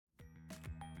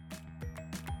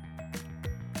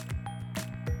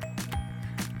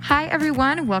Hi,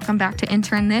 everyone. Welcome back to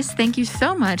Intern This. Thank you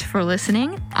so much for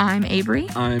listening. I'm Avery.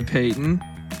 I'm Peyton.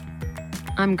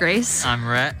 I'm Grace. I'm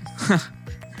Rhett.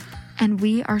 And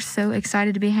we are so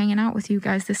excited to be hanging out with you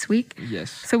guys this week.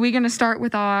 Yes. So we're going to start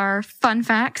with our fun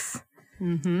facts.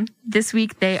 Mm-hmm. This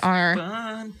week they are...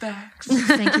 Fun facts.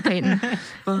 Thank you, Peyton.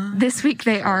 This week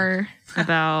they are...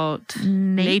 About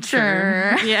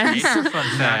nature. Yes. Nature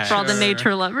fun fact. For all the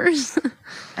nature lovers.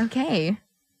 Okay.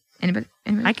 Anybody?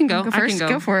 I can go. First?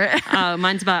 Go for it.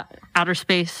 Mine's about outer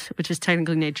space, which is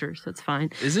technically nature, so it's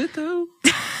fine. Is it though?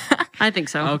 I think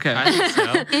so. Okay. I think so.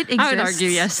 It exists. I would argue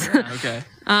yes.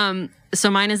 Okay. So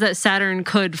mine is that Saturn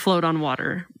could float on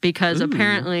water because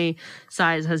apparently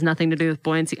size has nothing to do with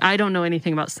buoyancy. I don't know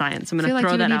anything about science. I'm I going feel to like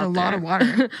throw you that would need out a there. lot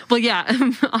of water. Well, yeah,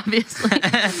 obviously.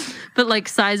 But like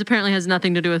size apparently has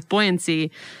nothing to do with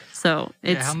buoyancy. So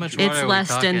it's how much water it's are we less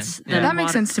talking? dense Yeah. than That makes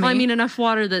water. sense to Well, I me. mean, enough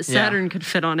water that Saturn could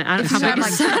fit on it. I don't know how Saturn,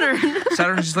 big is Saturn.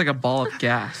 Saturn's just like a ball of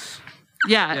gas.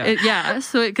 Yeah.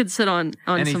 So it could sit on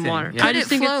Anything, some water. yeah. Could it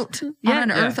float on an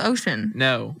Yeah. Earth ocean?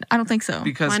 No, I don't think so.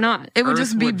 because Why not? It would Earth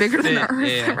just be bigger than fit, the Earth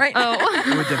yeah. right now. Oh,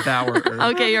 It would devour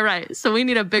Earth. okay, you're right. So we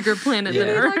need a bigger planet than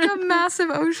Yeah. Earth. Like a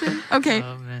massive ocean. Okay.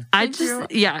 Oh, man. I Thank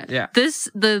just, you. yeah.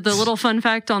 The little fun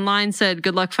fact online said,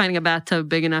 "Good luck finding a bathtub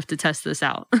big enough to test this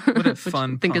out." What a Which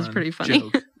fun I think is pun pretty funny.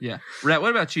 joke. Yeah. Rhett,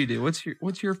 what about you, dude?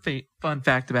 What's your fun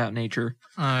fact about nature?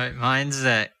 All right, mine's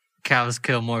that cows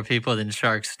kill more people than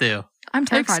sharks do. I'm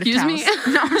terrified Excuse of me? cows.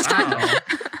 No, I'm just kidding. Wow.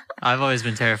 I've always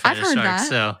been terrified I've of heard sharks, that.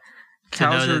 so to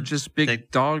Cows know are that just big the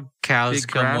dog. cows big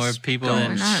kill more grass people dogs.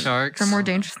 than Why not? sharks. They're more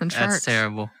dangerous than sharks. That's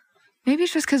terrible. Maybe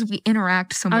it's just because we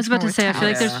interact so much I was about more to say, I with feel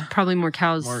like cows. there's probably more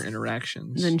cows More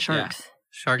interactions than Yeah. sharks.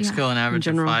 Sharks Yeah, kill an average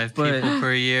of general. 5 But- people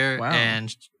per year, Wow.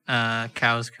 and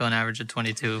cows kill an average of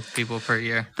 22 people per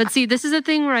year. But see, this is a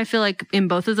thing where I feel like in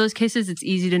both of those cases, it's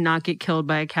easy to not get killed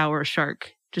by a cow or a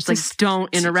shark. Just like Just-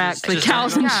 don't interact with just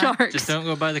cows and don't- yeah. sharks. Just don't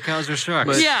go by the cows or sharks.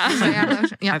 But- Yeah.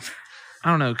 Yeah. I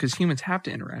don't know, because humans have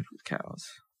to interact with cows.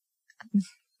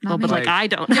 Well, but me. like I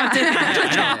don't have to interact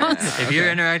with Yeah, cows. If you're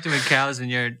interacting with cows and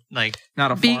you're like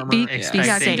Not a Be farmer. be Yeah.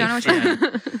 safe. Don't know what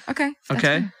Yeah. Okay. that's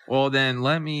Okay. fine. Well, then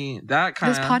let me. That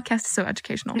kind This of. podcast is so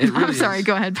educational. It really I'm sorry. is.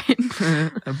 Go ahead,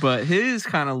 Peyton. But his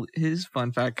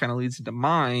fun fact kind of leads into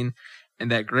mine, and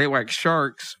that great white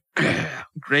sharks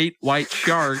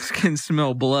can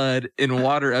smell blood in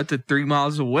water up to 3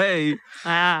 miles away.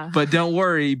 Ah. But don't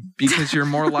worry, because you're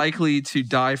more likely to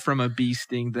die from a bee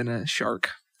sting than a shark.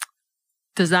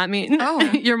 Does that mean Oh.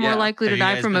 you're more Yeah. likely to Have you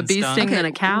die guys from a been bee stung? sting than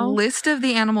a cow? List of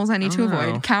the animals I need to Oh.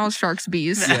 avoid: cows, sharks,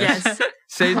 bees. Yes. Yes.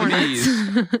 Save the bees.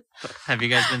 have you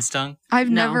guys been stung? I've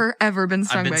No. never ever been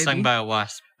stung I've been by a stung bee. by a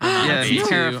wasp. but not a Yeah, bee. me too.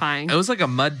 Terrifying. It was like a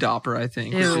mud dopper, I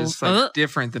think, which Ew. is like Ugh.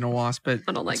 different than a wasp, but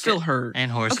I don't like it still it. hurt.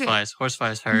 And horseflies.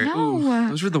 Horseflies hurt. No. Ooh,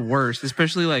 those were the worst,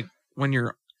 especially like when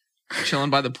you're chilling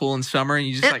by the pool in summer and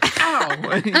you just like, ow!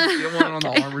 And you get one on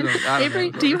the arm. Or something. I don't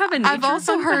Avery, know. do you have a nature I've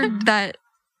also fun heard that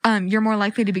you're more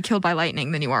likely to be killed by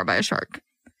lightning than you are by a shark.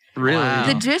 Really? Wow.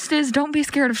 The gist is, don't be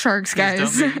scared of sharks, guys.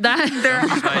 Just don't be- That,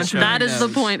 Don't be by a shark. that is the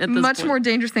point at this Much point. more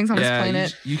dangerous things on this Yeah,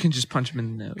 planet. you can just punch them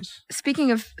in the nose.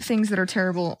 Speaking of things that are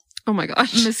terrible, Oh my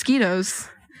gosh. mosquitoes.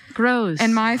 Gross.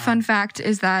 And my fun fact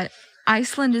is that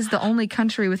Iceland is the only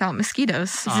country without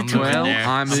mosquitoes. Is I'm it too moving cold? there.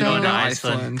 I'm So- moving to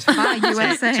Iceland. Iceland. Bye,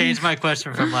 USA. Change my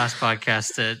question from last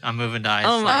podcast to I'm moving to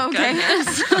Iceland. Oh my Oh, okay.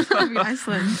 goodness. Love you,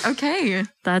 Iceland. Okay.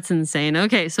 That's insane.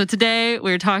 Okay, so today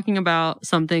we're talking about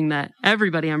something that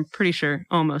everybody, I'm pretty sure,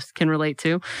 almost can relate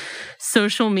to: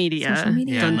 social media. Social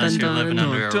media. Yeah, unless you're living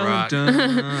under a rock.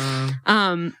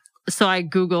 Dun. So I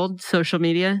Googled social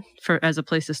media as a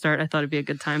place to start. I thought it'd be a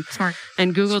good time. Smart.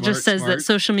 And Google just Smart, says that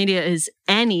social media is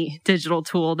any digital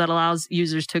tool that allows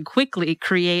users to quickly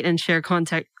create and share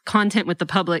content with the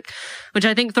public, which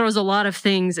I think throws a lot of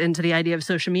things into the idea of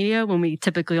social media when we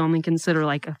typically only consider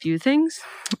like a few things.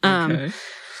 Okay.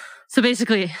 So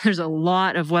basically, there's a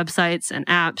lot of websites and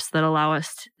apps that allow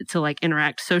us to like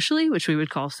interact socially, which we would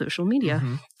call social media.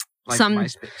 Mhm. Like Some-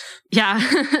 MySpace. Yeah,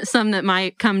 some that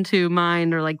might come to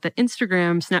mind are like the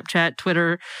Instagram, Snapchat,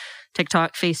 Twitter,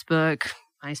 TikTok, Facebook,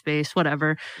 MySpace,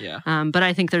 whatever. Yeah. But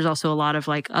I think there's also a lot of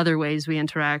like other ways we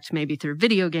interact, maybe through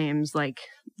video games, like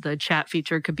the chat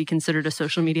feature could be considered a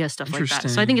social media, stuff like that. So I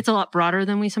Interesting. think it's a lot broader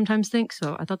than we sometimes think.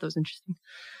 So I thought that was interesting.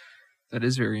 That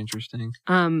is very interesting.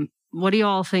 What do you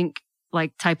all think,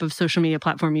 like, type of social media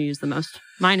platform you use the most?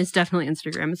 Mine is definitely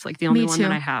Instagram. It's like the only Me one too.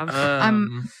 that I have.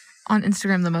 I'm on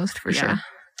Instagram the most for Yeah. sure.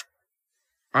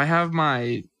 I have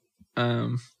my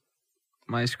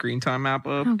my screen time app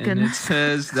up, Oh, and it goodness.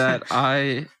 says that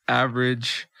I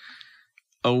average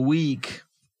a week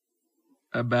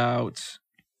about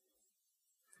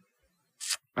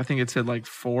I think it said like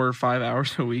 4 or 5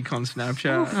 hours a week on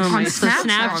Snapchat. Oh my, On so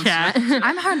Snapchat? Snapchat.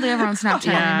 I'm hardly ever on Snapchat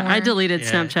Yeah, anymore. I deleted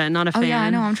Yeah. Snapchat. Not a Oh fan. yeah, I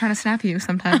know. I'm trying to snap you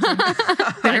sometimes.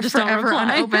 They're just don't forever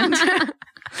reply. unopened.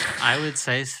 I would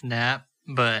say Snap,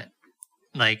 but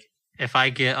like if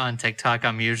I get on TikTok,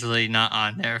 I'm usually not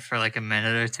on there for like a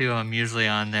minute or two. I'm usually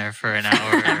on there for an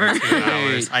hour or 2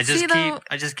 hours. I See,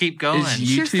 just keep going. Is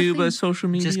Here's the YouTube thing. a social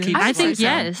media? Just keep I I'd think say so.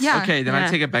 yes. Yeah. Okay, then Yeah. I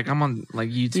take it back. I'm on like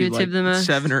YouTube, YouTube the like most.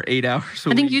 7 or 8 hours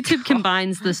a I think week. YouTube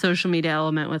combines the social media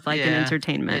element with like an Yeah,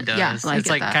 entertainment. It does. Yeah, I It's get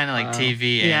like that. kind of like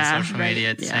TV and Yeah, social right.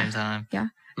 media at the Yeah. same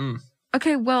time.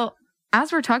 Okay, well,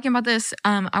 as we're talking about this,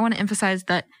 I want to emphasize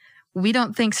that we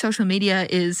don't think social media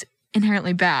is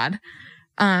inherently bad.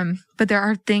 But there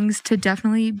are things to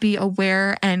definitely be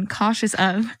aware and cautious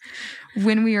of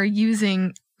when we are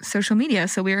using social media.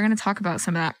 So we are going to talk about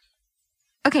some of that.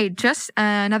 Okay, just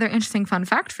another interesting fun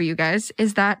fact for you guys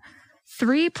is that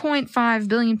 3.5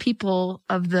 billion people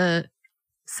of the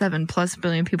 7+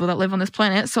 billion people that live on this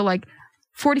planet, so like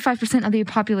 45% of the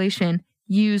population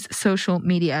use social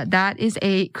media. That is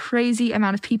a crazy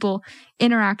amount of people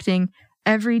interacting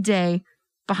every day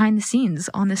behind the scenes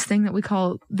on this thing that we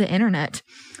call the internet.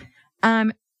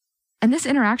 And this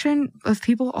interaction with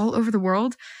people all over the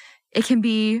world, it can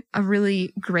be a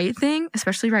really great thing,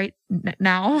 especially right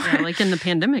now. Yeah, like in the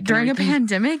pandemic. and During a everything.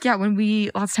 pandemic, yeah, when we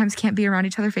lots of times can't be around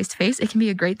each other face to face, it can be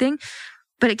a great thing,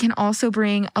 but it can also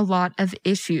bring a lot of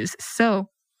issues. So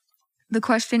the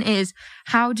question is,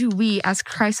 how do we as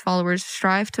Christ followers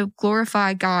strive to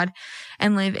glorify God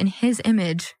and live in his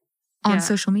image on Yeah.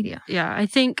 social media? Yeah, I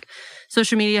think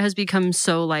social media has become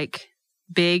so like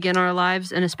big in our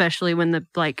lives, and especially when the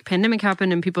like pandemic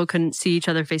happened and people couldn't see each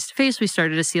other face to face, we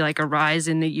started to see like a rise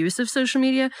in the use of social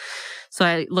media. So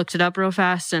I looked it up real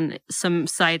fast, and some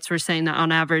sites were saying that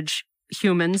on average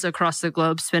humans across the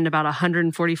globe spend about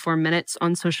 144 minutes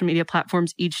on social media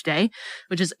platforms each day,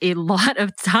 which is a lot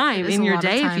of time It is in a your lot of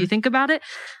day if time. you think about it.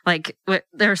 Like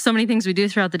there are so many things we do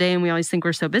throughout the day and we always think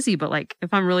we're so busy, but like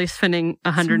if I'm really spending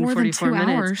It's more than 144 2 minutes.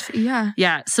 hours. Yeah.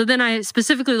 Yeah. So then I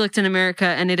specifically looked in America,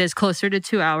 and it is closer to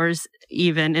 2 hours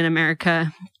even in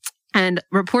America. And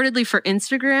reportedly for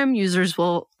Instagram, users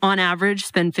will on average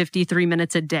spend 53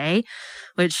 minutes a day,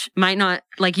 which might not,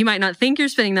 like you might not think you're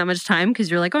spending that much time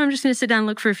because you're like, oh, I'm just going to sit down and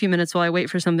look for a few minutes while I wait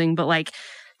for something. But like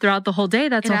throughout the whole day,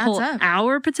 that's It a adds whole up.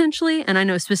 hour potentially. And I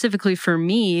know specifically for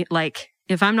me, like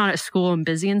if I'm not at school and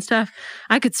busy and stuff,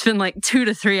 I could spend like 2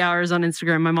 to 3 hours on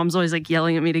Instagram. My mom's always like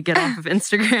yelling at me to get off of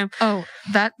Instagram. Oh,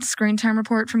 that screen time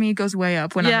report for me goes way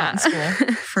up when I'm not in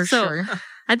school, for So, sure.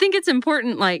 I think it's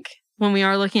important, like, when we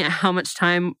are looking at how much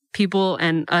time people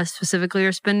and us specifically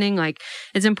are spending, like,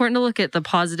 it's important to look at the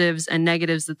positives and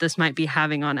negatives that this might be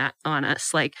having on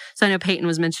us. Like, so I know Peyton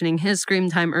was mentioning his screen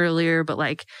time earlier, but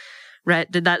like,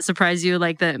 Rhett, did that surprise you?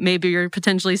 Like that maybe you're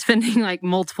potentially spending like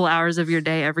multiple hours of your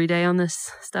day every day on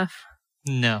this stuff?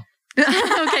 No,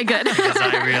 Okay, good. because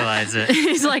I realize it.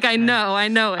 He's like, I know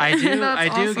it. I do. That's I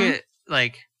do awesome. get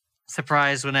like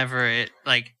surprised whenever it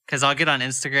like because I'll get on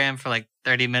Instagram for like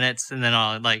 30 minutes and then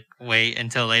I'll like wait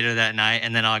until later that night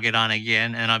and then I'll get on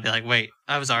again and I'll be like, wait,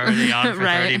 I was already on for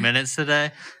Right. 30 minutes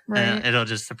today. Right. And it'll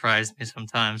just surprise me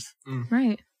sometimes.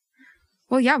 Right.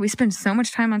 Well, yeah, we spend so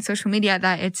much time on social media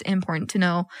that it's important to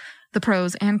know the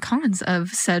pros and cons of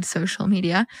said social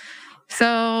media.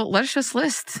 So let's just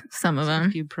list some of A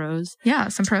them. few pros. Yeah,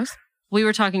 some pros. We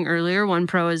were talking earlier. One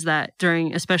pro is that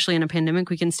during, especially in a pandemic,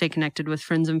 we can stay connected with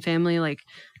friends and family. Like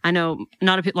I know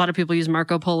not a lot of people use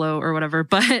Marco Polo or whatever,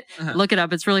 but look it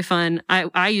up. It's really fun.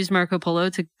 I use Marco Polo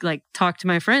to like talk to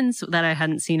my friends that I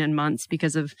hadn't seen in months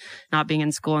because of not being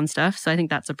in school and stuff. So I think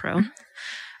that's a pro.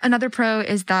 Another pro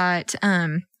is that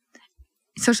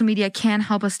social media can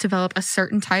help us develop a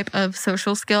certain type of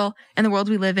social skill. In the world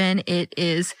we live in, it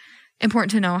is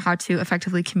important to know how to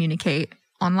effectively communicate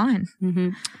online. Mm-hmm.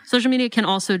 Social media can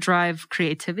also drive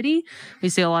creativity. We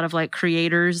see a lot of like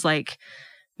creators like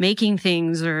making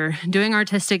things or doing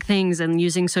artistic things and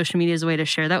using social media as a way to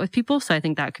share that with people. So I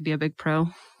think that could be a big pro.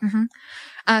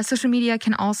 Social media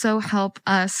can also help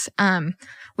us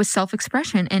with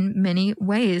self-expression in many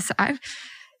ways. I've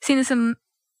seen this in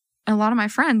a lot of my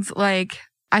friends. Like,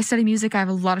 I study music. I have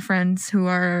a lot of friends who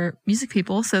are music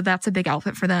people, so that's a big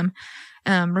outlet for them.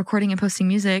 Recording and posting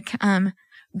music.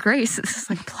 Grace, this is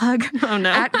like a plug. Oh no.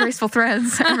 At Graceful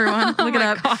Threads, everyone, Oh look it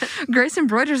my up. God. Grace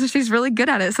embroiders, and she's really good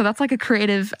at it. So that's like a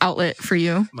creative outlet for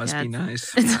you. Must Yeah, be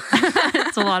nice.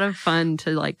 It's a lot of fun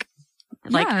to like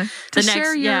Like yeah, the to next,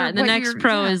 share your, the what next you're-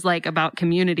 pro yeah. is like about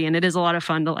community, and it is a lot of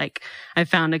fun to like. I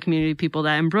found a community of people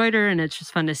that embroider, and it's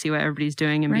just fun to see what everybody's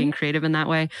doing and being Right. creative in that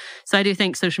way. So I do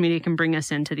think social media can bring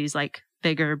us into these like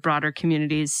bigger, broader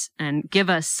communities and give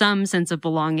us some sense of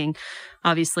belonging.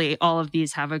 Obviously, all of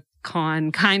these have a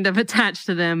con kind of attached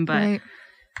to them, but Right.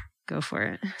 go for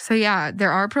it. So yeah,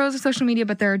 there are pros of social media,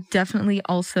 but there are definitely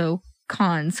also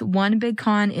cons. One big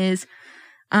con is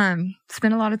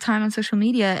spend a lot of time on social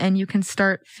media and you can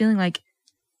start feeling like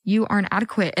you aren't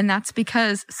adequate. And that's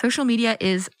because social media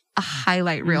is a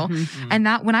highlight reel. Mhm. And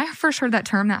that when I first heard that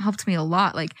term, that helped me a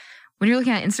lot. Like when you're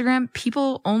looking at Instagram,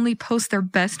 people only post their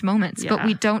best moments, but Yeah.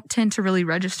 we don't tend to really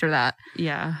register that.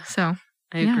 Yeah, So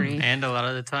I Yeah. agree. And a lot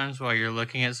of the times while you're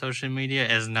looking at social media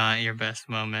is not your best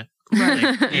moment. Right.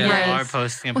 Like, people Yes. are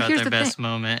posting Well, about here's their the best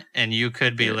moment, and you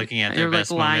could be looking at their You're like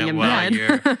best lying in moment while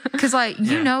bed. you're. because like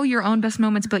you Yeah. know your own best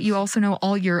moments, but you also know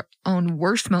all your own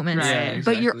worst moments. Right. Yeah,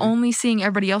 But you're exactly. only seeing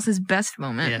everybody else's best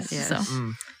moment. Yes. Yes. So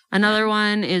Mm. Another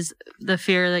one is the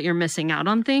fear that you're missing out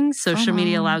on things. Social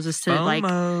media FOMO. allows us to like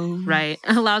FOMO. right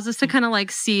allows us to kind of like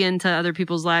see into other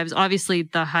people's lives, obviously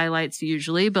the highlights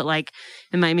usually, but like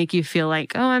it might make you feel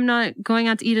like, oh, I'm not going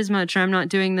out to eat as much, or I'm not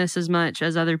doing this as much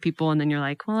as other people, and then you're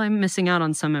like, well, I'm missing out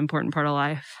on some important part of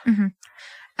life.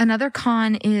 another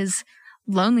con is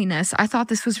loneliness. I thought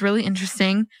this was really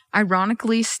interesting.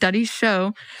 Ironically, studies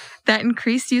show that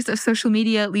increased use of social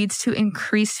media leads to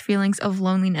increased feelings of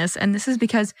loneliness. And this is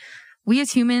because we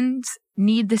as humans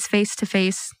need this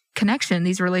face-to-face connection,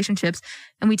 these relationships.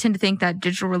 And we tend to think that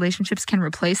digital relationships can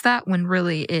replace that when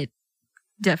really it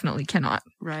definitely cannot.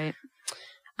 Right.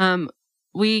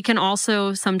 We can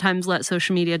also sometimes let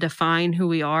social media define who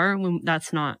we are when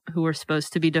that's not who we're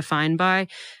supposed to be defined by.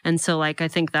 And so like, I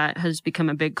think that has become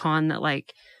a big con that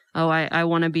like, oh, I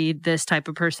want to be this type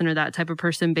of person or that type of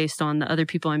person based on the other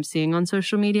people I'm seeing on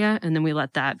social media. And then we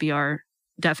let that be our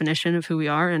definition of who we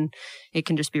are. And it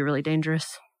can just be really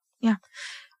dangerous.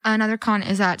 Another con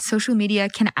is that social media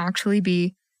can actually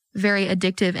be very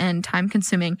addictive and time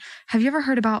consuming. Have you ever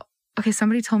heard about, okay,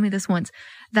 somebody told me this once,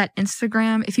 that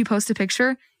Instagram, if you post a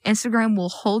picture, Instagram will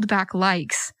hold back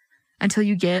likes until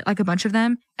you get like a bunch of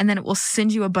them, and then it will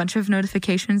send you a bunch of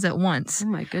notifications at once. Oh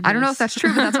my goodness. I don't know if that's true,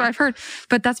 but that's what I've heard.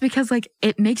 But that's because like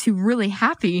it makes you really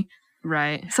happy.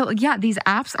 Right. So like, yeah, these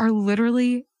apps are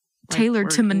literally Like tailored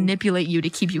to working. manipulate you to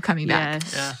keep you coming back.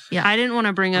 Yes. Yeah. Yeah. I didn't want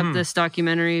to bring up this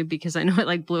documentary because I know it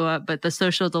like blew up, but The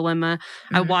Social Dilemma,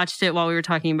 I Mhm. watched it while we were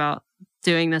talking about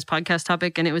doing this podcast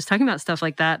topic, and it was talking about stuff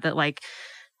like that like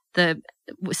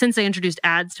since they introduced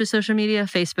ads to social media,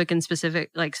 Facebook and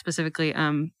specifically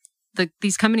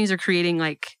these companies are creating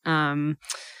like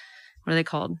what are they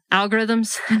called?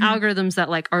 Algorithms. Mhm. Algorithms that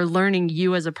like are learning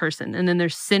you as a person, and then they're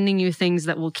sending you things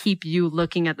that will keep you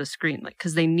looking at the screen, like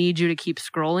because they need you to keep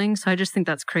scrolling. So I just think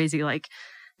that's crazy, like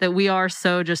that we are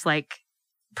so just like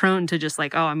prone to just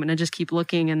like, oh, I'm gonna just keep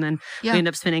looking, and then Yeah. we end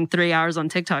up spending 3 hours on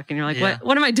TikTok, and you're like, Yeah.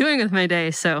 what am I doing with my day?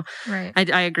 So Right.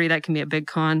 I agree that can be a big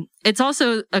con. It's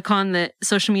also a con that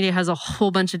social media has a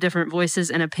whole bunch of different voices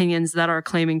and opinions that are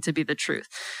claiming to be the truth.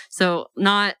 So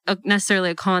not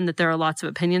necessarily a con that there are lots of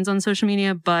opinions on social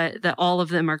media, but that all of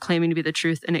them are claiming to be the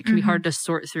truth. And it can be Mhm. hard to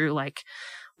sort through like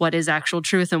what is actual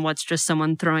truth and what's just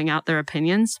someone throwing out their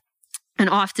opinions. And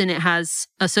often it has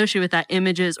associated with that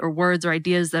images or words or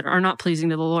ideas that are not pleasing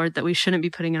to the Lord that we shouldn't be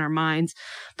putting in our minds,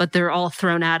 but they're all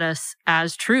thrown at us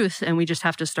as truth. And we just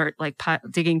have to start like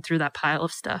digging through that pile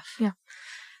of stuff. Yeah.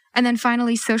 And then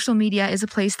finally, social media is a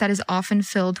place that is often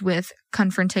filled with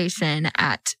confrontation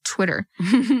at Twitter.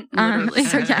 Literally.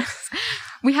 So yes,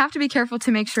 we have to be careful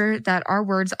to make sure that our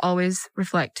words always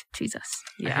reflect Jesus.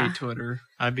 I Yeah. hate Twitter.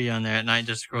 I'd be on there at night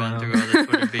just scrolling Wow. through all the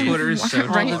Twitter beef. Twitter is so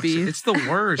Right. toxic. It's the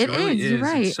worst. It It really is, you're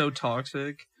right. It's so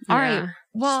toxic. All Yeah. right.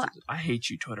 Well, I hate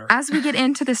you, Twitter. as we get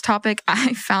into this topic,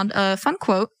 I found a fun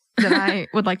quote that I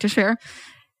would like to share.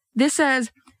 This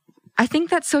says, I think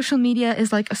that social media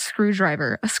is like a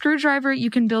screwdriver. A screwdriver you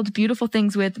can build beautiful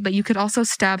things with, but you could also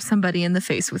stab somebody in the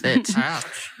face with it.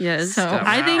 Ouch. Yes. So- Wow,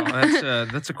 I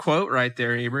think that's a quote right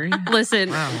there, Avery. listen,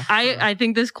 Wow. I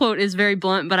think this quote is very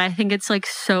blunt, but I think it's like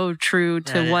so true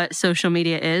to Yeah. what social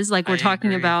media is. Like we're I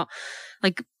talking agree. about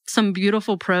like some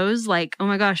beautiful pros, like, oh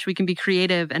my gosh, we can be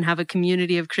creative and have a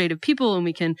community of creative people and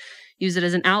we can use it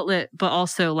as an outlet, but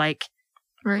also like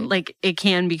it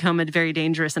can become a very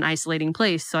dangerous and isolating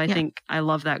place. So I Yeah. think I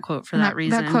love that quote for And that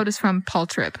reason. That quote is from Paul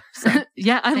Tripp. So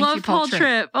Yeah, I Thank love you, Paul Paul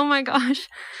Tripp. Oh my gosh.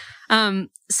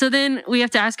 So then we have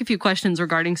to ask a few questions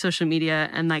regarding social media,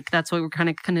 and like that's what we're kind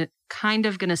of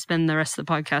going to spend the rest of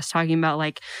the podcast talking about.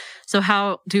 Like, so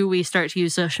how do we start to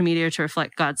use social media to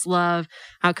reflect God's love?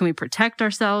 How can we protect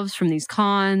ourselves from these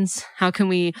cons? How can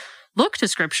we look to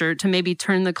scripture to maybe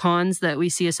turn the cons that we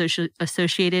see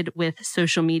associated with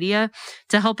social media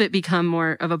to help it become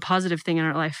more of a positive thing in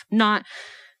our life. Not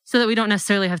so that we don't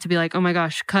necessarily have to be like, oh my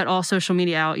gosh, cut all social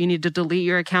media out. You need to delete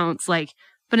your accounts.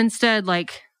 But instead,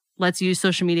 let's use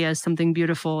social media as something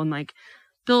beautiful and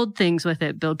build things with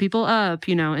it, build people up,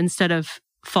 instead of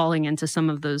falling into some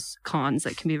of those cons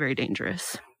that can be very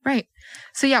dangerous. Right.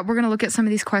 So yeah, we're going to look at some of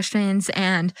these questions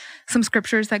and some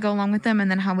scriptures that go along with them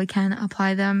and then how we can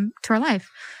apply them to our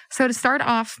life. So to start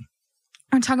off,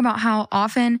 I'm going to talk about how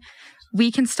often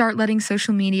we can start letting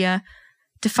social media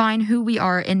define who we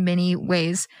are in many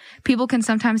ways. People can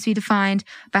sometimes be defined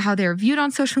by how they're viewed on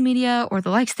social media or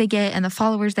the likes they get and the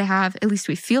followers they have. At least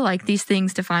we feel like these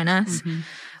things define us. Mm-hmm.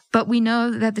 But we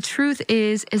know that the truth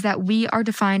is that we are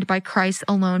defined by Christ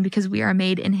alone because we are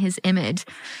made in his image.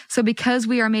 So because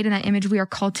we are made in that image, we are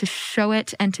called to show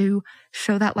it and to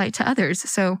show that light to others.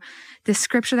 So the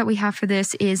scripture that we have for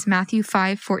this is Matthew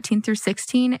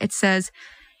 5:14-16. It says,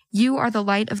 "You are the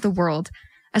light of the world.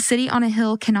 A city on a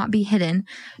hill cannot be hidden,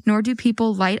 nor do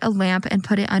people light a lamp and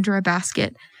put it under a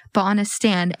basket, but on a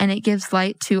stand, and it gives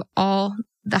light to all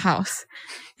the house.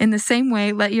 In the same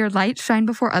way, let your light shine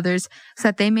before others so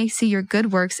that they may see your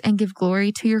good works and give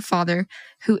glory to your Father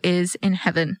who is in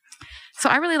heaven." So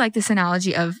I really like this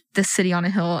analogy of the city on a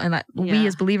hill and that we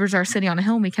as believers are a city on a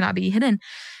hill and we cannot be hidden.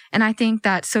 And I think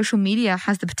that social media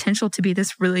has the potential to be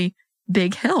this really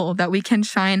big hill that we can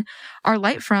shine our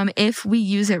light from if we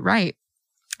use it right.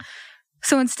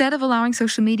 So instead of allowing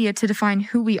social media to define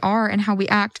who we are and how we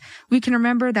act, we can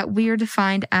remember that we are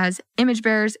defined as image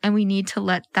bearers and we need to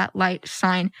let that light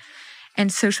shine.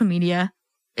 And social media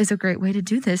is a great way to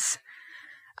do this.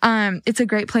 It's a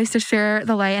great place to share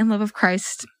the light and love of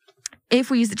Christ if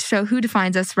we use it to show who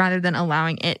defines us rather than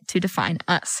allowing it to define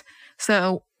us.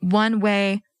 So one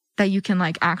way that you can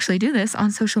actually do this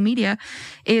on social media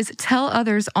is tell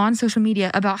others on social media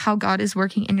about how God is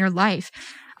working in your life.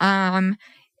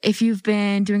 If you've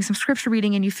been doing some scripture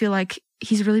reading and you feel like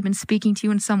he's really been speaking to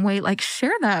you in some way,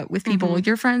 share that with people, with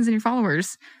your friends and your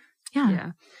followers.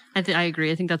 Yeah. I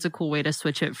agree. I think that's a cool way to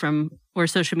switch it from where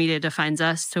social media defines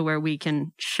us to where we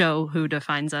can show who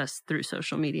defines us through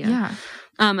social media. Yeah.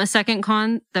 A second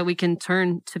con that we can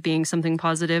turn to being something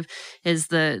positive is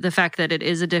the fact that it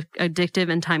is addictive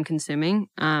and time consuming.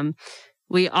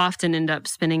 We often end up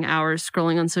spending hours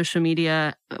scrolling on social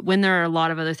media when there are a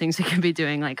lot of other things we can be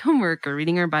doing, like homework or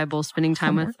reading our Bible, spending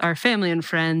time with our family and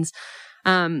friends.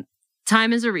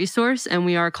 Time is a resource and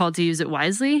we are called to use it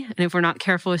wisely. And if we're not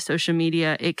careful with social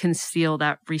media, it can steal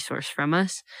that resource from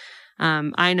us.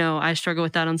 I know I struggle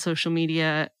with that on social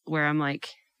media where I'm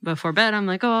before bed, I'm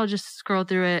oh, I'll just scroll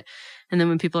through it. And then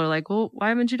when people are like, well, why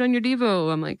haven't you done your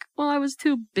Devo? I'm well, I was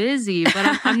too busy,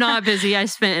 but I'm not busy. I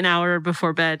spent an hour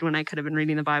before bed when I could have been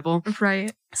reading the Bible.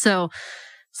 Right. So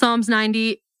Psalms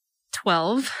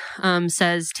 90:12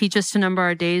 says, "Teach us to number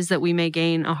our days that we may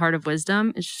gain a heart of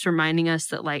wisdom." It's just reminding us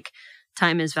that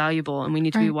time is valuable and we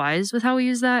need to be wise with how we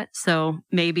use that. So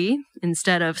maybe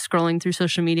instead of scrolling through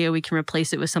social media, we can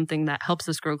replace it with something that helps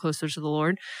us grow closer to the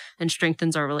Lord and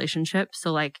strengthens our relationship.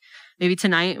 So maybe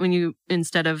tonight when you,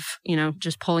 instead of,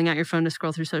 just pulling out your phone to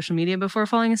scroll through social media before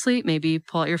falling asleep, maybe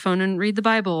pull out your phone and read the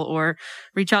Bible or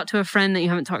reach out to a friend that you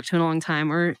haven't talked to in a long time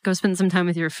or go spend some time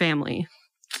with your family.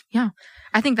 Yeah.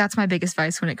 I think that's my biggest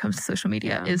vice when it comes to social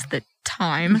media is the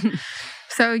time.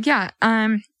 So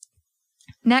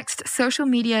next, social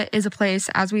media is a place,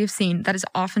 as we have seen, that is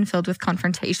often filled with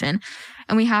confrontation.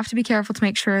 And we have to be careful to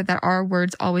make sure that our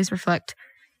words always reflect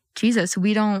Jesus.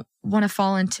 We don't want to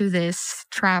fall into this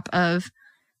trap of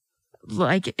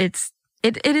it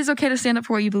is okay to stand up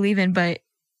for what you believe in, but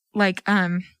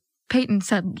Peyton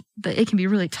said that it can be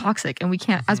really toxic and we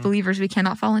can't, as believers, we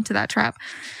cannot fall into that trap.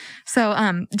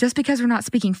 So just because we're not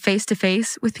speaking face to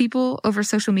face with people over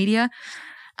social media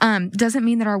doesn't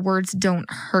mean that our words don't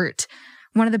hurt.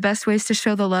 One of the best ways to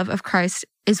show the love of Christ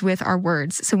is with our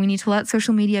words. So we need to let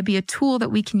social media be a tool that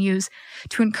we can use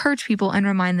to encourage people and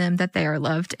remind them that they are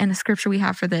loved. And the scripture we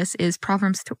have for this is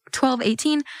Proverbs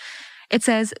 12:18. It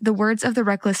says, "The words of the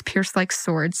reckless pierce like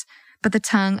swords, but the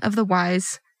tongue of the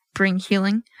wise bring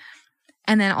healing."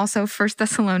 And then also 1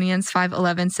 Thessalonians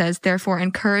 5:11 says, "Therefore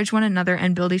encourage one another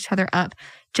and build each other up,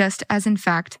 just as in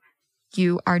fact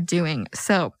you are doing."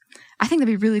 So I think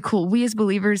that'd be really cool. We as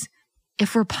believers,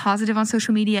 if we're positive on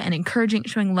social media and encouraging,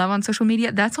 showing love on social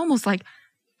media, that's almost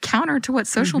counter to what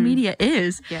social media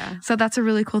is. Yeah. So that's a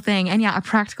really cool thing. And a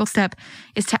practical step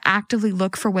is to actively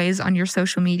look for ways on your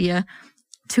social media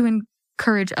to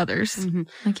encourage others.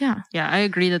 Yeah, I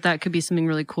agree that could be something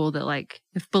really cool that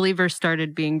if believers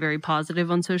started being very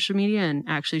positive on social media and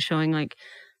actually showing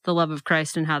the love of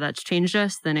Christ and how that's changed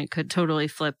us, then it could totally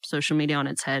flip social media on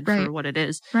its head Right. for what it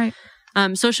is. Right.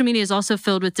 Social media is also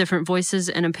filled with different voices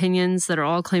and opinions that are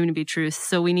all claiming to be truth.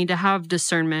 So we need to have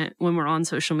discernment when we're on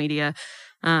social media,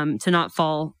 to not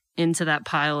fall into that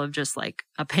pile of just like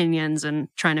opinions and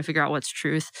trying to figure out what's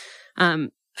truth.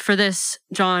 For this,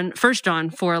 1 John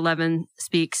 4:11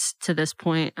 speaks to this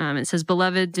point. It says,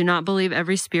 "Beloved, do not believe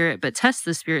every spirit, but test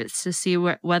the spirits to see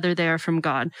whether they are from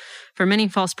God. For many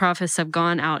false prophets have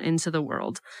gone out into the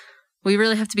world." We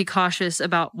really have to be cautious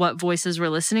about what voices we're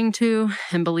listening to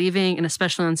and believing, and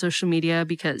especially on social media,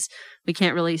 because we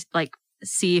can't really like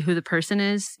see who the person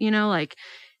is, like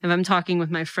if I'm talking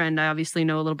with my friend, I obviously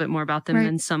know a little bit more about them Right.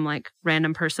 than some like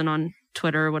random person on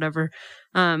Twitter or whatever.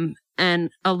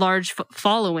 And a large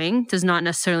following does not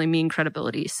necessarily mean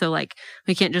credibility. So like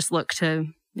we can't just look to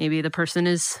maybe the person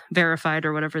is verified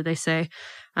or whatever they say.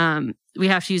 We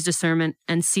have to use discernment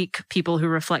and seek people who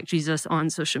reflect Jesus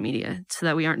on social media so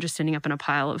that we aren't just ending up in a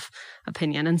pile of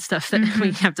opinion and stuff that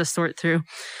we have to sort through.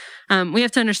 We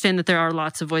have to understand that there are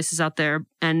lots of voices out there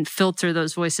and filter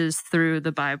those voices through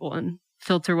the Bible and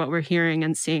filter what we're hearing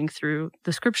and seeing through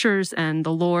the scriptures and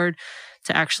the Lord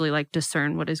to actually like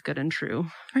discern what is good and true.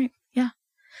 Right. Yeah.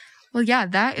 Well, yeah,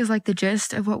 that is like the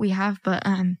gist of what we have. But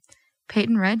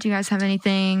Peyton, Red, do you guys have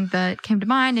anything that came to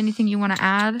mind? Anything you want to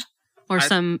add? Or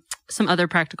some other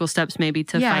practical steps maybe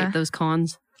to fight those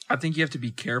cons? I think you have to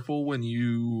be careful when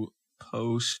you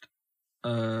post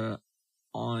on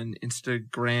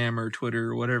Instagram or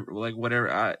Twitter or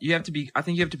whatever. I think you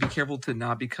have to be careful to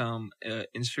not become an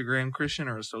Instagram Christian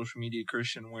or a social media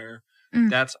Christian where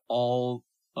that's all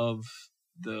of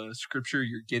the scripture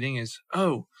you're getting is,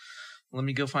 oh, let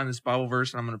me go find this Bible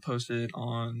verse and I'm going to post it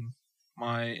on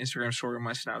my Instagram story or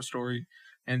my Snap story.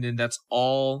 And then that's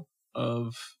all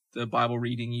of the Bible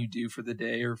reading you do for the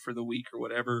day or for the week or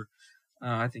whatever.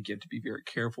 I think you have to be very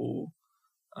careful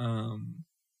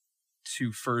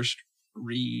to first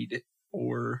read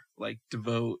or like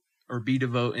devote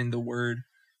in the word.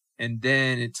 And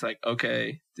then it's like,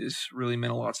 okay, this really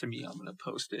meant a lot to me. I'm going to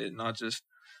post it, not just,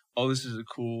 oh, this is a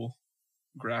cool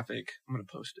graphic. I'm going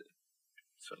to post it.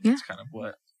 So that's kind of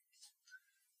what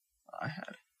I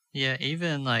had. Yeah,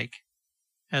 even like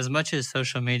as much as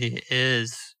social media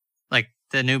is like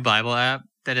the new Bible app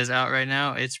that is out right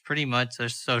now, it's pretty much a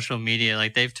social media.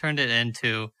 Like they've turned it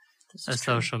into a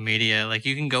social media. Like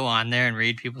you can go on there and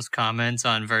read people's comments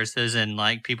on verses and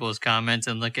like people's comments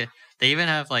and look at, they even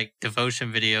have like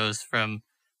devotion videos from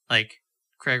like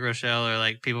Craig Rochelle or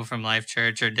like people from Life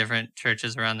Church or different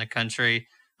churches around the country.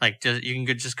 Like you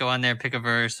can just go on there, pick a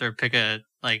verse or pick a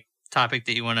like topic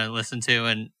that you want to listen to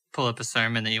and pull up a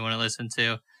sermon that you want to listen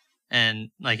to. And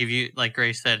like if you, like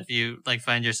Grace said, if you like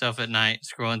find yourself at night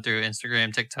scrolling through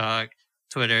Instagram, TikTok,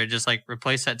 Twitter, just like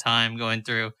replace that time going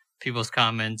through people's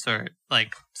comments or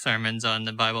like sermons on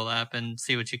the Bible app and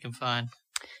see what you can find.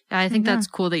 Yeah, I think that's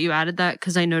cool that you added that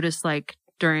because I noticed like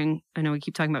I know we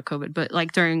keep talking about COVID, but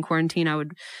like during quarantine, I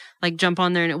would like jump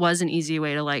on there and it was an easy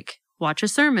way to like watch a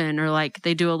sermon or like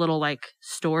they do a little like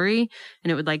story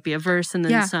and it would like be a verse and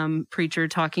then some preacher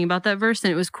talking about that verse.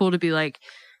 And it was cool to be like,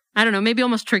 I don't know, maybe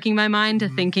almost tricking my mind to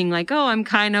thinking like, oh, I'm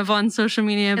kind of on social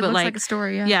media, but looks like like a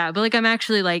story. Yeah, but like I'm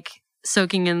actually like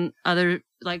soaking in other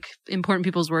like important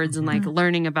people's words and like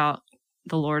learning about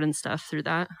the Lord and stuff through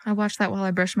that. I watch that while I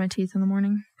brush my teeth in the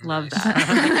morning. Love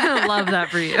that. Love that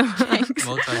for you. Thanks.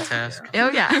 Multitask.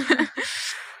 Oh, yeah.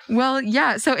 Well,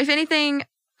 yeah. So if anything,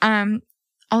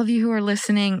 all of you who are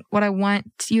listening, what I want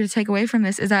you to take away from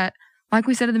this is that, like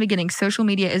we said at the beginning, social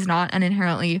media is not an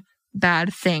inherently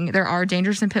bad thing. There are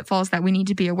dangers and pitfalls that we need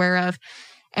to be aware of.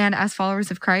 And as followers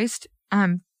of Christ,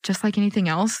 just like anything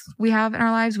else we have in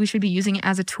our lives, we should be using it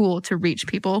as a tool to reach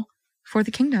people for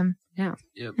the kingdom. Yeah.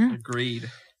 Yep. Yeah. Agreed.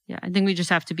 Yeah. I think we just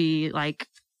have to be like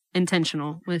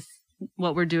intentional with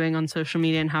what we're doing on social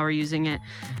media and how we're using it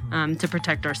to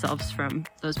protect ourselves from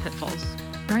those pitfalls.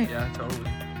 Right. Yeah, totally.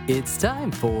 It's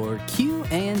time for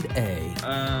Q&A.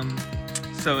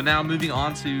 So now moving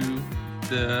on to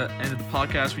the end of the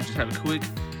podcast, we just have a quick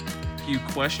few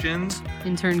questions.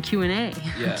 Intern Q&A.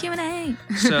 Yeah. Q&A.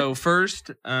 So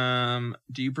first, do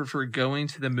you prefer going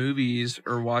to the movies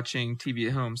or watching TV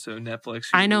at home? So Netflix.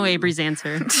 I know Hulu. Avery's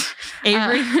answer.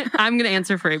 Avery, I'm going to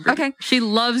answer for Avery. Okay. She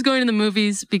loves going to the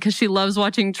movies because she loves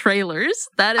watching trailers.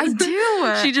 That is, I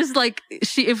do. She just like,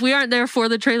 if we aren't there for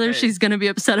the trailer, Hey. she's going to be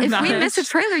upset If about we it. miss a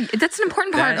trailer, that's an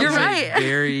important part. That You're is a right.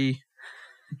 very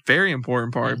very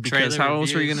important part And because trailer how else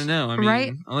are you reviews. going to know? I mean,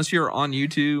 Right. unless you're on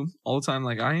YouTube all the time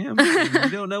like I am, you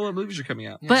don't know what movies are coming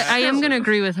out. But I am going to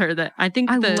agree with her that I think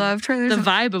I the love trailers. the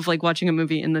vibe of like watching a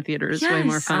movie in the theater is way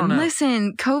more Yes. fun.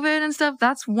 Listen, COVID and stuff,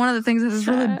 that's one of the things that has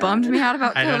really bummed me out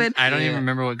about I COVID. don't Yeah. even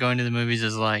remember what going to the movies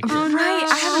is like. Oh, right.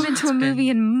 I haven't been to a movie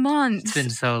in months. It's been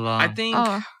so long.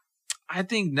 I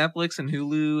think Netflix and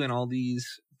Hulu and all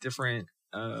these different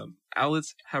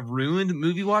outlets have ruined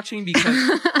movie watching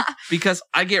because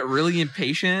I get really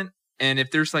impatient, and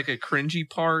if there's like a cringy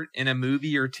part in a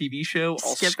movie or TV show,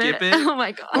 I'll skip it Oh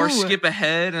my god. or skip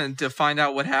ahead and to find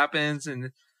out what happens.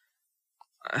 And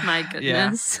My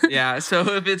goodness. yeah. So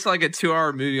if it's like a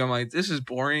 2-hour movie, I'm like, this is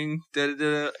boring, and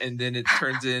then it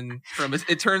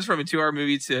turns from a 2-hour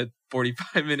movie to a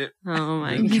 45-minute. Oh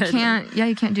my You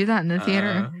goodness. can't do that in the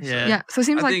theater. yeah. Yeah. So it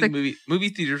seems I like think the movie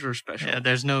theaters are special. Yeah,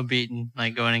 there's no beating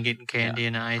like going and getting candy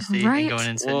and icy Right. and going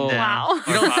and sitting Whoa. down. Wow.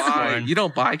 You Or don't buy popcorn. you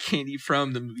don't buy candy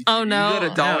from the movie. Oh, theater. no. You go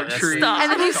to Dollar No, that's Tree. Stop.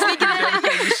 And then you sneak it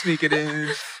in. You sneak it in.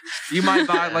 You might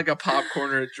buy like a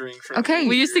popcorn or a drink. From Okay.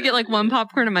 We used to get like one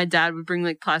popcorn and my dad would bring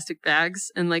like plastic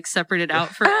bags and like separate it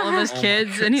out for all of us Oh my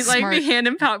kids God. and he'd like Smart. be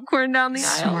handing popcorn down the aisle.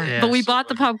 Smart. Yeah, But we so bought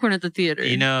the popcorn at the theater.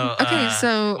 You know, Okay,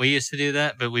 so- we used to do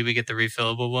that, but we would get the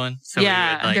refillable one. So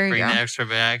Yeah, we would like there you bring go. the extra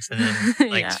bags and then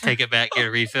like Yeah. take it back, get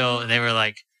a refill, and they were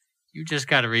like, "You just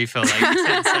got a refill like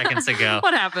 10 seconds ago."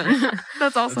 What happened?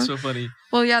 that's awesome. That's so funny.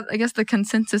 Well, yeah, I guess the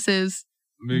consensus is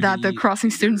Movie that the crossing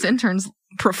students interns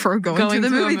prefer going to Going the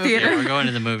to a movie movie. theater. Yeah, we're going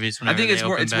to the movies I whenever think it's they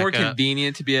more open more back up.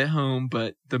 convenient to be at home,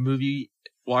 but the movie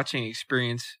watching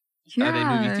experience at a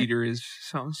movie theater is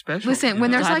something special. Listen, you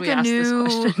when know? there's Glad like we a asked this new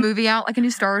question. movie out, like a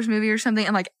new Star Wars movie or something,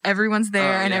 and like everyone's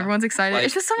there Oh, and yeah. everyone's excited, Like,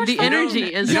 it's just so much the fun.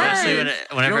 energy is Especially Yes.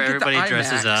 whenever You don't get the everybody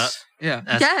dresses IMAX. up. Yeah,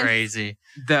 That's Yes. crazy.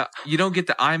 you don't get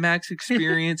the IMAX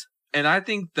experience, and I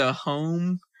think the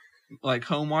home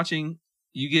watching,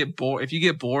 you get bored. If you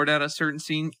get bored at a certain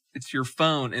scene, it's your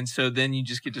phone, and so then you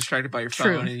just get distracted by your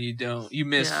True. phone, and you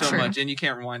miss Yeah. so True. much, and you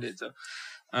can't rewind it. So,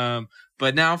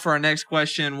 but now for our next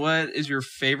question, what is your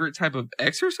favorite type of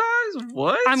exercise?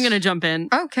 What? I'm going to jump in.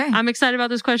 Okay. I'm excited about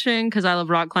this question because I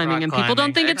love rock climbing Rock and people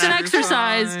don't climbing. think it's an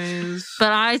exercise,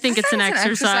 but I think it's an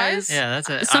exercise. Yeah, that's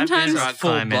it. Sometimes- I've been rock Full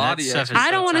climbing. body That stuff is I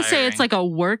so don't want to say it's tiring. like a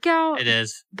workout, It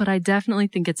is. but I definitely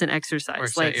think it's an exercise.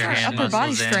 Works Like out your Yeah, hand upper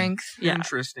body muscles in. strength. Yeah.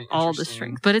 Interesting. all the interesting.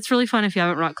 strength. But it's really fun. If you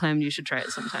haven't rock climbed, you should try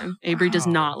it sometime. Avery does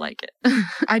Wow. not like it.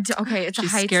 Okay, it's a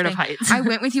She's height scared thing. of heights. I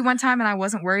went with you one time and I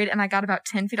wasn't worried, and I got about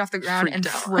 10 feet off the ground and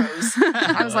Freaked out. froze.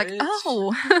 I was like, What?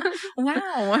 oh,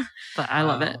 wow. But I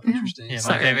love it. Interesting. Yeah, my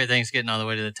Sorry. favorite thing's getting all the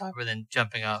way to the top and then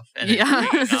jumping off. And then Yeah.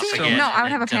 getting off So- again No, and I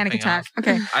would then have a panic jumping attack. off.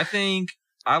 Okay. I think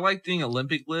I like doing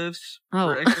Olympic lifts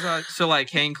Oh. for exercise. So like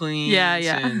hang cleans. Yeah,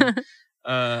 yeah.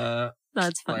 And,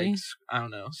 That's funny. like I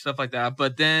don't know, stuff like that.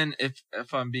 But then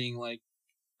if I'm being like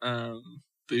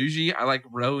bougie, I like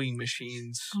rowing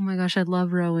machines. Oh my gosh, I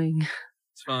love rowing.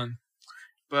 It's fun.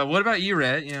 But what about you,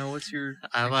 Rhett? You know, what's your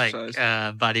I like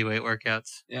exercise? body weight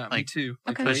workouts. Yeah, me like too.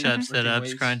 Like Okay. weight- Push-ups, lifting sit-ups,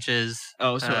 weights. crunches.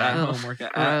 Oh, so uh, at oh, home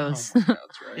workout. gross. At home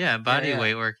workouts, right? Yeah, body yeah.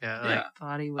 weight workout. Like Yeah.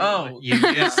 Body weight. Oh, you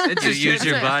yeah. use, It's you just- use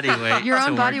your that's it. body weight. Your to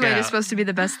own body work weight out. is supposed to be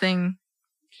the best thing.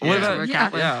 What Yeah. about work Yeah.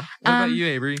 out with. Yeah. What about Um, you,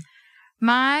 Avery?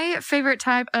 My favorite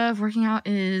type of working out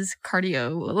is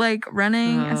cardio, like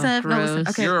running and Oh, stuff. No, listen, gross.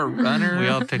 okay. You're a runner. We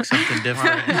all pick something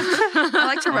different. I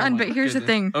like to Oh run, my but here's the goodness.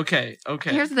 thing. Okay.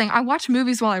 Here's the thing. I watch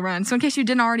movies while I run. So in case you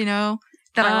didn't already know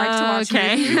that I like to watch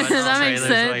okay. movies. You watch that makes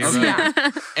trailers while sense. you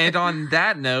Yeah. And on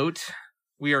that note,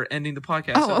 we are ending the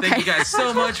podcast. Oh, so thank okay. you guys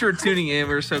so much for tuning in.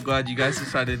 We're so glad you guys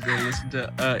decided to listen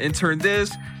to Intern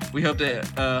This. We hope to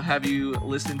have you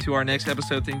listen to our next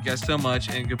episode. Thank you guys so much,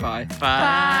 and goodbye.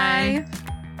 Bye. Bye.